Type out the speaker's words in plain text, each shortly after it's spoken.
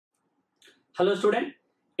Hello student,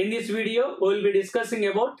 in this video we will be discussing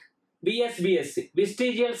about VSB-SC,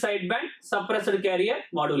 Vestigial Sideband Suppressed Carrier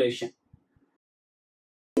Modulation.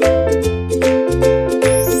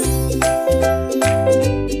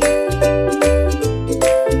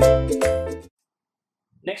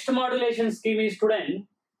 Next modulation scheme is student,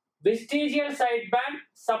 Vestigial Sideband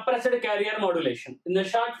Suppressed Carrier Modulation. In the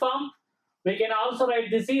short form, we can also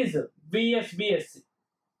write this is VSB-SC.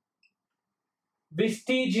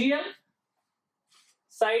 Vestigial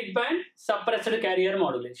Sideband Suppressed Carrier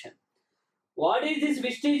Modulation. What is this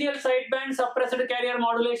Vestigial Sideband Suppressed Carrier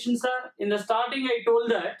Modulation, sir? In the starting I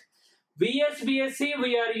told that VSB-SC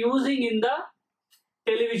we are using in the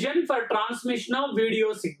television for transmission of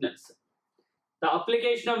video signals. The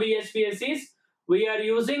application of VSB-SC is we are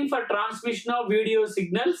using for transmission of video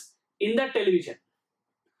signals in the television.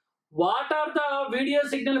 What are the video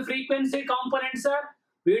signal frequency components, sir?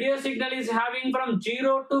 Video signal is having from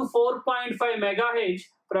 0 to 4.5 MHz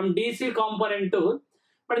from DC component to,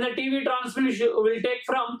 but the TV transmission will take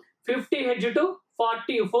from 50 Hz to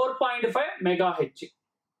 4.5 MHz.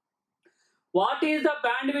 What is the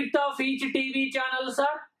bandwidth of each TV channel, sir?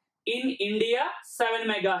 In India, 7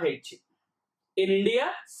 MHz. In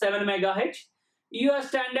India, 7 MHz. US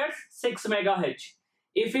standards, 6 MHz.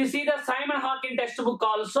 If you see the Simon Hawkins textbook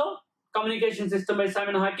also, communication system by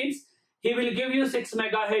Simon Hawkins, he will give you 6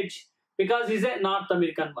 MHz because he is a North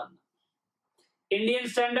American one. Indian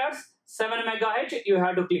standards 7 MHz, you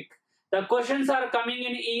have to click. The questions are coming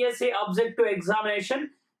in ESA object to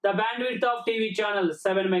examination. The bandwidth of TV channel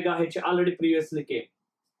 7 MHz already previously came.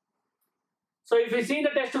 So if you see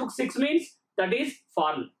the textbook 6 means that is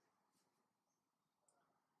foreign.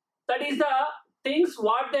 That is the things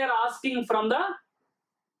what they are asking from the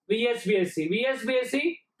VSB-SC.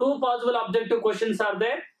 VSB-SC, two possible objective questions are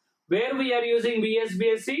there. Where we are using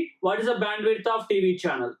VSB-SC, what is the bandwidth of TV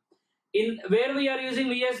channel? In where we are using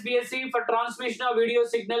VSB-SC for transmission of video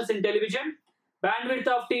signals in television, bandwidth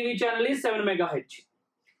of TV channel is 7 MHz.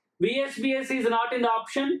 VSB-SC is not in the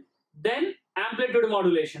option, then amplitude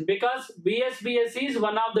modulation, because VSB-SC is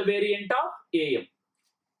one of the variant of AM.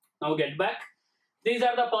 Now get back. These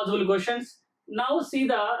are the possible questions. Now see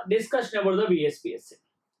the discussion about the VSB-SC.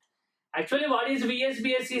 Actually, what is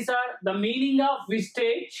VSB-SC, sir? The meaning of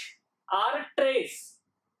vestige or trace,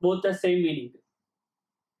 both the same meaning.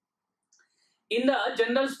 In the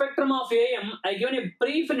general spectrum of AM, I given a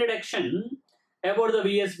brief introduction about the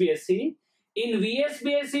VSB-SC. In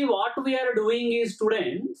VSB-SC, what we are doing is,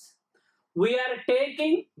 students, we are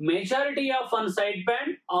taking majority of one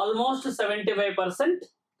sideband, almost 75%, and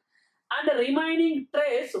the remaining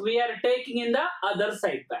trace we are taking in the other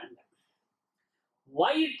sideband.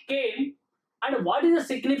 Why it came and what is the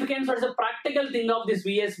significance, what is the practical thing of this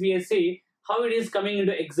VSB-SC, how it is coming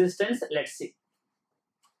into existence, let's see.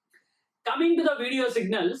 Coming to the video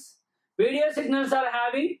signals are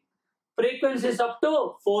having frequencies up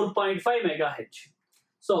to 4.5 MHz.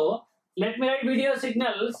 So let me write video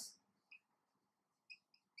signals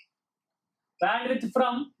bandwidth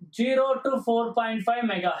from 0 to 4.5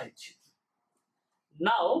 MHz.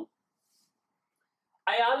 Now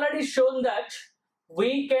I already shown that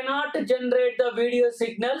we cannot generate the video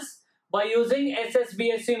signals by using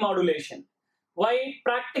VSB-SC modulation. Why?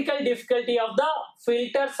 Practical difficulty of the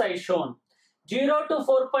filters I shown. 0 to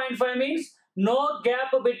 4.5 means no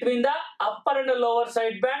gap between the upper and the lower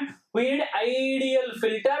sideband. We need ideal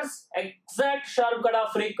filters, exact sharp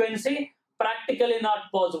cutoff frequency, practically not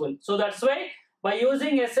possible. So that's why by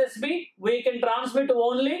using SSB we can transmit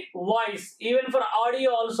only voice. Even for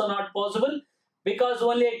audio also not possible because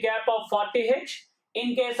only a gap of 40 Hz.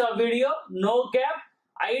 In case of video, no gap,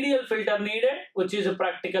 ideal filter needed, which is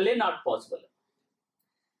practically not possible.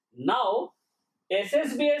 Now,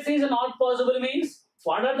 VSB-SC is not possible means,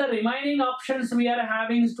 what are the remaining options we are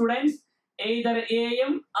having, students? Either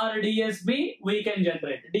AM or DSB we can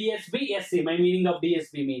generate. DSB-SC, my meaning of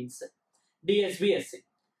DSB means DSB-SC.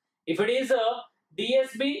 If it is a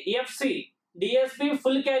DSB-FC, DSB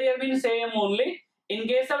full carrier means AM only. In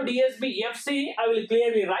case of DSB-FC, I will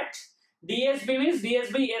clearly write. DSB means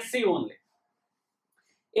DSB-SC only.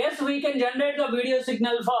 Yes, we can generate the video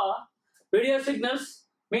signal for video signals,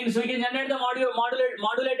 means we can generate the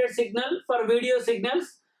modulated signal for video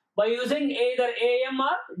signals by using either AM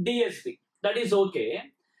or DSB. That is okay.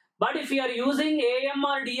 But if you are using AM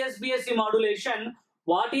or DSB-SC modulation,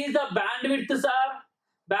 what is the bandwidth, sir?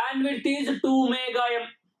 Bandwidth is 2 MHz.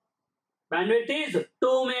 Bandwidth is 2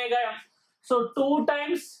 MHz. So 2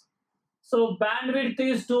 times. So bandwidth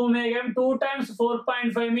is 2 MHz, 2 times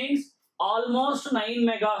 4.5 means almost 9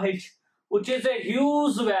 MHz, which is a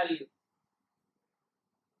huge value.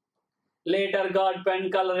 later got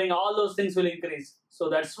pen coloring, all those things will increase. So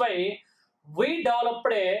that's why we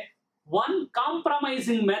developed one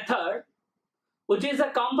compromising method, which is a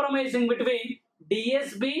compromising between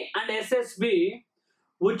DSB and SSB,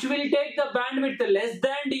 which will take the bandwidth less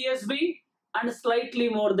than DSB and slightly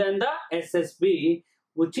more than the SSB,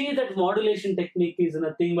 which is that modulation technique is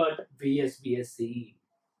nothing but VSB-SC.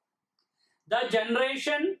 The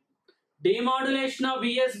generation demodulation of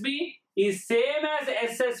VSB is same as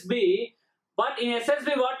SSB, but in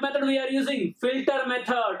SSB what method we are using? Filter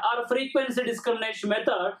method or frequency discrimination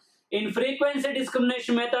method. In frequency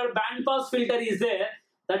discrimination method, band pass filter is there.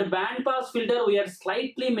 That band pass filter we are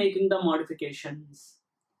slightly making the modifications.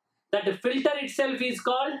 That filter itself is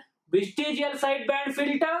called vestigial sideband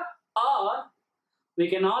filter, or we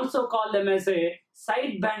can also call them as a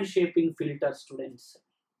sideband shaping filter, students.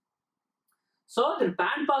 So the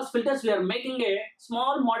band pass filters we are making a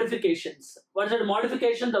small modifications. What is that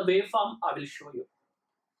modification? The waveform I will show you.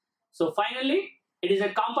 So finally, it is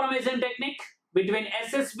a compromising technique between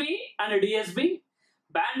SSB and DSB.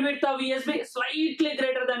 Bandwidth of VSB slightly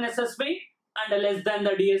greater than SSB and less than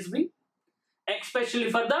the DSB, especially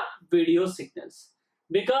for the video signals.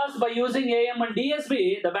 Because by using AM and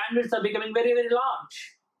DSB, the bandwidths are becoming very, very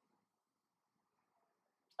large.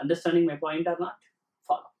 Understanding my point or not?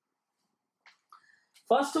 Follow.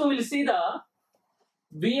 First, we will see the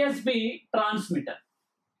VSB transmitter.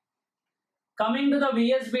 Coming to the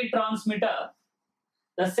VSB transmitter,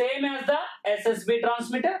 the same as the SSB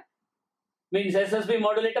transmitter, means SSB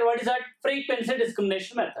modulator. What is that? Frequency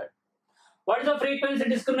discrimination method. What is the frequency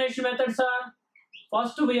discrimination method, sir?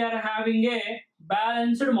 First, we are having a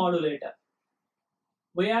balanced modulator.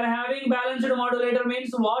 We are having balanced modulator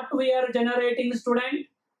means what we are generating, student?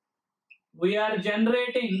 We are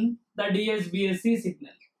generating the DSB-SC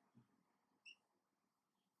signal.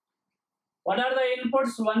 What are the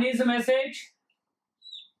inputs? One is message,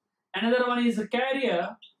 another one is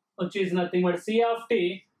carrier, which is nothing but C of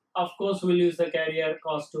t. Of course, we'll use the carrier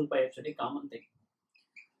cos 2 pi epsilon, common thing.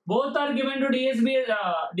 Both are given to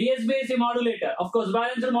DSB-SC modulator. Of course,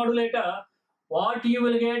 balanced modulator, what you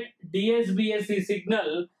will get DSB-SC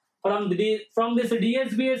signal from this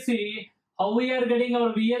DSB-SC. How we are getting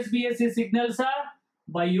our VSB-SC signals are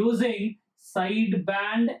by using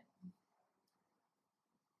sideband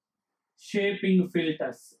shaping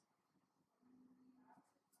filters.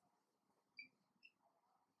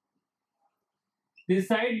 The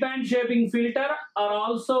sideband shaping filter are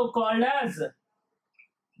also called as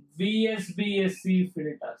VSB-SC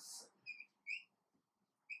filters.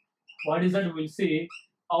 What is that? We'll see.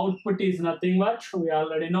 Output is nothing but, we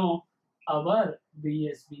already know, our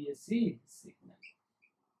VSB-SC signal.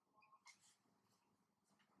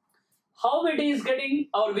 How it is getting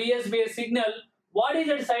our VSB-SC signal? What is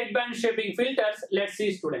that sideband shaping filters? Let's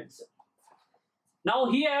see, students. Now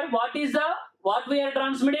here, what we are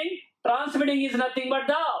transmitting? Transmitting is nothing but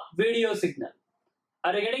the video signal.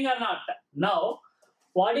 Are you getting or not? Now,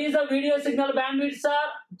 what is the video signal bandwidth, sir?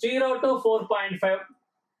 0 to 4.5.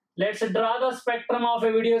 Let's draw the spectrum of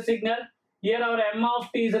a video signal. Here our M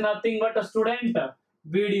of t is nothing but a student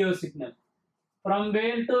video signal. From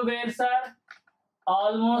where to where, sir?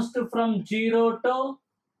 Almost from 0 to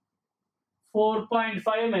 4.5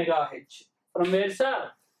 megahertz. From where, sir?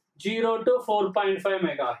 0 to 4.5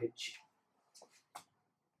 megahertz.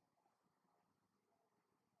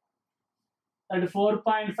 At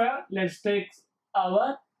 4.5, let's take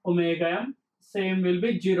our omega m. Same will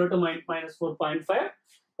be 0 to minus 4.5.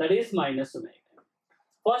 That is minus omega m.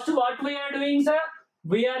 First, what we are doing, sir?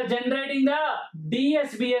 We are generating the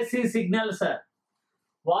DSB-SC signal, sir.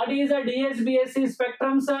 What is the DSB-SC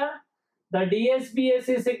spectrum, sir? The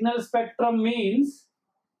DSB-SC signal spectrum means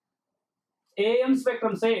AM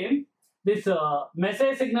spectrum, same. This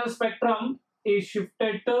message signal spectrum is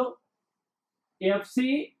shifted to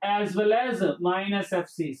FC as well as minus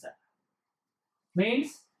FC, sir.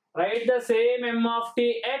 Means write the same M of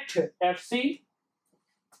t at FC.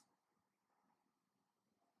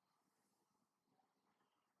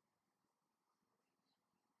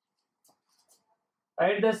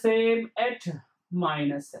 Write the same at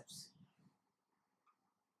minus FC.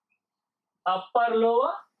 Upper,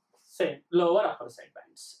 lower, same. Lower, upper side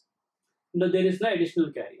bands. No, there is no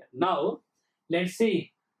additional carrier. Now, let's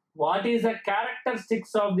see what is the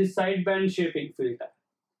characteristics of the sideband shaping filter.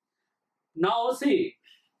 Now, see,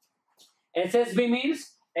 SSB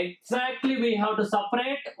means exactly we have to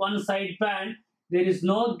separate one sideband. There is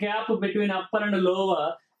no gap between upper and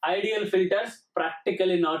lower. Ideal filters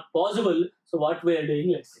practically not possible. So what we are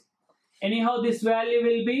doing, let's see. Anyhow, this value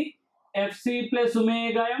will be FC plus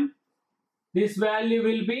omega m. This value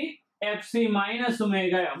will be FC minus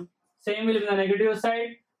omega m. Same will be the negative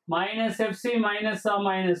side. Minus Fc minus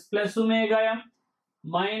minus plus omega m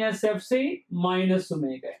minus Fc minus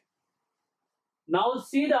omega m. Now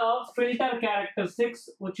see the filter characteristics,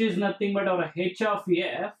 which is nothing but our h of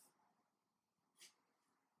f,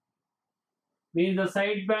 means the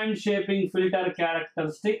sideband shaping filter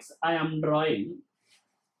characteristics I am drawing.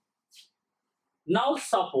 Now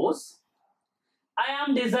suppose I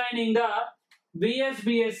am designing the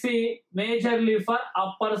VSB-SC majorly for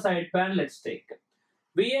upper sideband. Let's take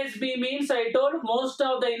VSB means I told most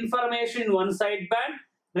of the information in one sideband,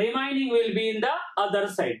 remaining will be in the other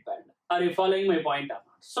sideband. Are you following my point or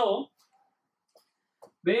not? So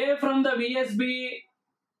where from the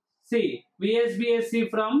VSB-SC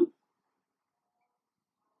from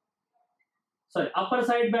upper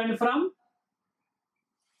sideband from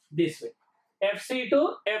this way, Fc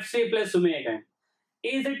to Fc plus omega m.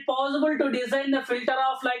 Is it possible to design the filter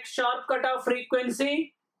of like sharp cutoff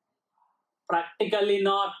frequency? Practically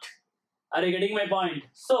not. Are you getting my point?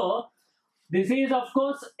 So this is of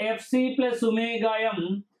course Fc plus omega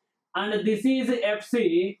m and this is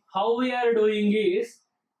Fc. How we are doing is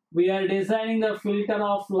we are designing the filter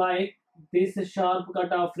of like this sharp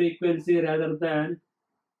cutoff frequency rather than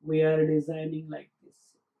we are designing like this.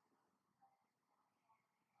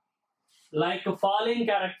 Like falling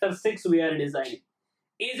characteristics we are designing.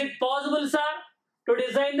 Is it possible, sir, to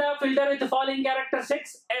design the filter with falling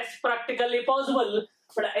characteristics? Yes, practically possible,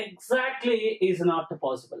 but exactly is not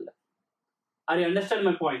possible. Are you understand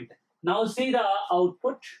my point? Now see the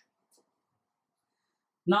output.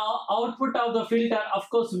 Now output of the filter, of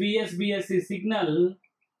course VSB-SC signal,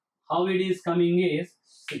 how it is coming is,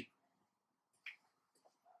 see.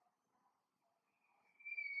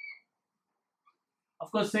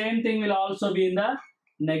 Of course same thing will also be in the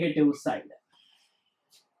negative side.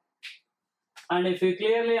 And if you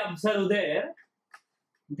clearly observe there,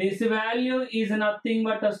 this value is nothing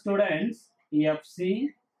but students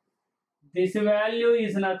Fc. This value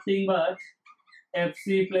is nothing but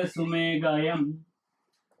Fc plus omega m.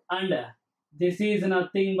 And this is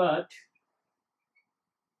nothing but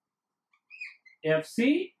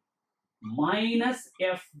Fc minus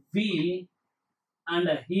Fv. And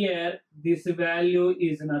here this value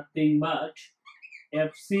is nothing but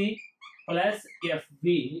Fc plus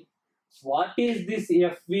Fv. What is this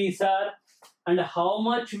Fv, sir? And how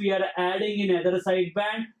much we are adding in other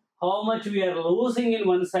sideband? How much we are losing in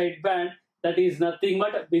one sideband? That is nothing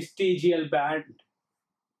but a vestigial band.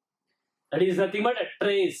 That is nothing but a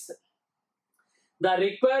trace. The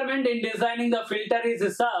requirement in designing the filter is,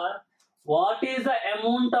 sir, what is the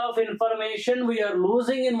amount of information we are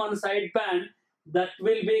losing in one sideband that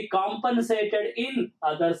will be compensated in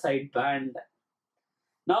other sideband.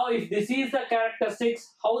 Now if this is the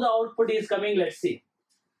characteristics, how the output is coming, let's see.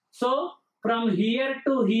 So from here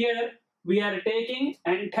to here we are taking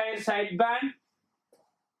entire sideband.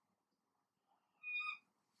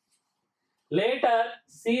 Later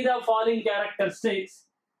see the falling characteristics.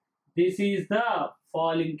 This is the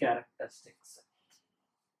falling characteristics.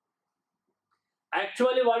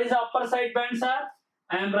 Actually what is the upper sideband, sir?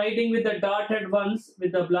 I am writing with the dotted ones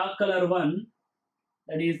with the black color one.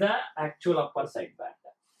 That is the actual upper sideband.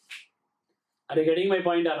 Are you getting my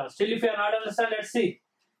point or not? Still if you are not understand, let's see.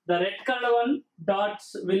 The red color one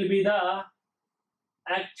dots will be the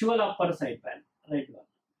actual upper sideband. Right one.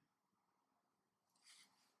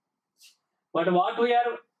 But what we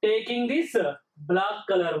are taking this black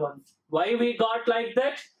color one. Why we got like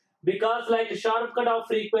that? Because like sharp cutoff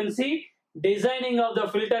frequency, designing of the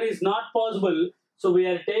filter is not possible. So we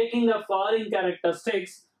are taking the falling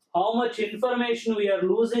characteristics. How much information we are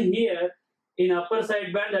losing here in upper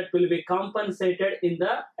sideband, that will be compensated in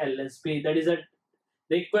the LSB. That is a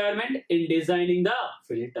requirement in designing the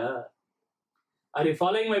filter. Are you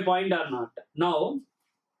following my point or not? Now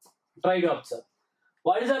try to observe.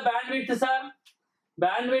 What is the bandwidth, sir?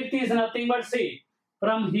 Bandwidth is nothing but, see,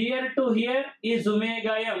 from here to here is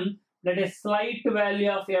omega m. That is slight value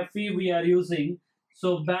of Fe we are using.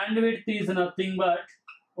 So bandwidth is nothing but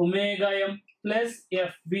omega m plus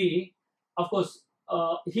Fv. Of course,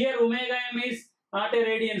 here omega m is not a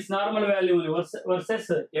radiance, normal value only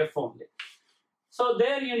versus F only. So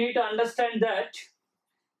there you need to understand that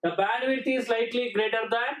the bandwidth is slightly greater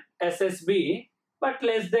than SSB but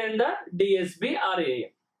less than the DSB or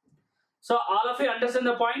AM. So all of you understand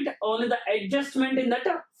the point. Only the adjustment in that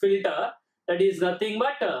filter, that is nothing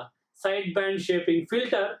but sideband shaping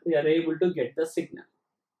filter, we are able to get the signal.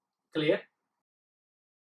 Clear?